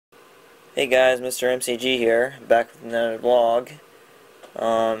Hey guys, Mr. MCG here, back with another vlog.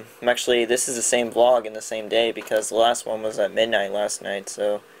 This is the same vlog in the same day because the last one was at midnight last night,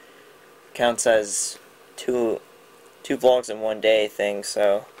 so counts as two vlogs in one day thing.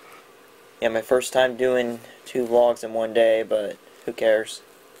 So yeah, my first time doing two vlogs in one day, but who cares?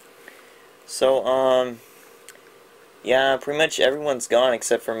 So yeah, pretty much everyone's gone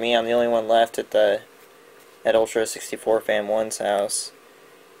except for me. I'm the only one left at Ultra 64 Fan 1's house.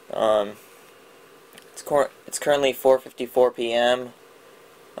 Um, it's currently 4:54 p.m.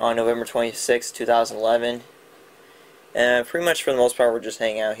 on November 26, 2011. And pretty much for the most part we're just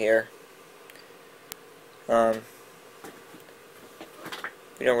hanging out here. We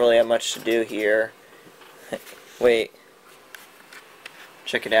don't really have much to do here. Wait.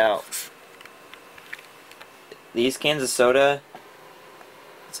 Check it out. These cans of soda,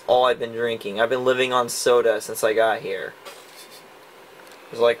 it's all I've been drinking. I've been living on soda since I got here.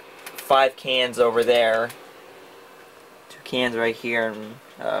 There's like 5 cans over there. 2 cans right here, and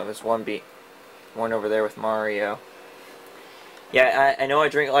there's one over there with Mario. Yeah, I know I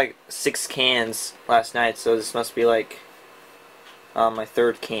drank like 6 cans last night, so this must be like my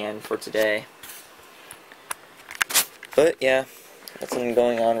 3rd can for today. But yeah, nothing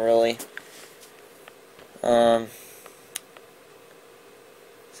going on really. So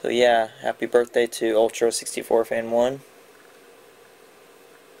yeah, happy birthday to Ultra 64 Fan 1,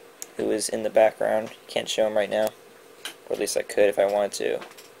 who is in the background. Can't show him right now, or at least I could if I wanted to.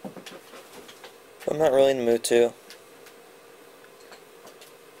 But I'm not really in the mood to.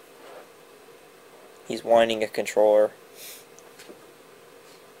 He's winding a controller.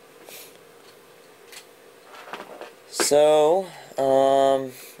 So,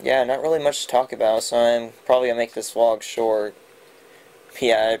 yeah, not really much to talk about, so I'm probably gonna make this vlog short.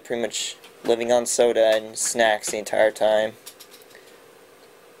 Yeah, pretty much living on soda and snacks the entire time.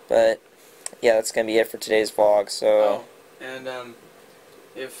 But, yeah, that's gonna be it for today's vlog, so... Oh, and,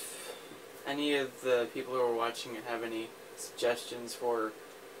 if any of the people who are watching it have any suggestions for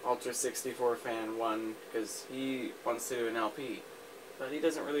Ultra 64 Fan 1, because he wants to do an LP, but he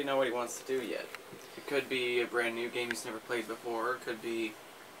doesn't really know what he wants to do yet. It could be a brand new game he's never played before, it could be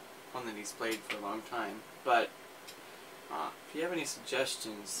one that he's played for a long time, but if you have any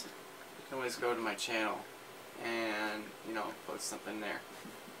suggestions, you can always go to my channel and, you know, post something there.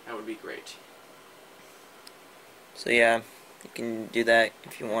 That would be great. So yeah, you can do that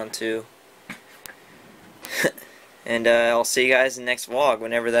if you want to. And I'll see you guys in the next vlog,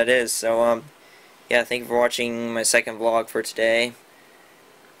 whenever that is. So yeah, thank you for watching my 2nd vlog for today.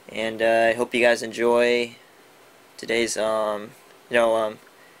 And I hope you guys enjoy today's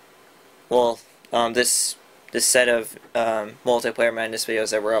this set of multiplayer madness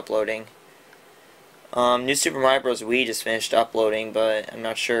videos that we're uploading. New Super Mario Bros. Wii just finished uploading, but I'm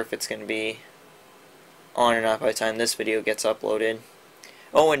not sure if it's going to be on or not by the time this video gets uploaded.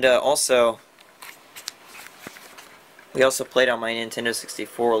 Oh, and we also played on my Nintendo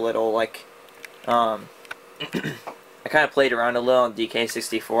 64 a little, like, I kind of played around a little on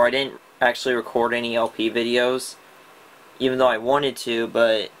DK64. I didn't actually record any LP videos, even though I wanted to,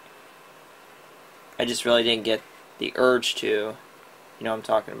 but I just really didn't get the urge to, you know what I'm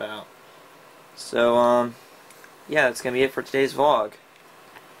talking about. So, yeah, that's going to be it for today's vlog.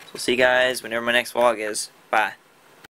 So we'll see you guys whenever my next vlog is. Bye.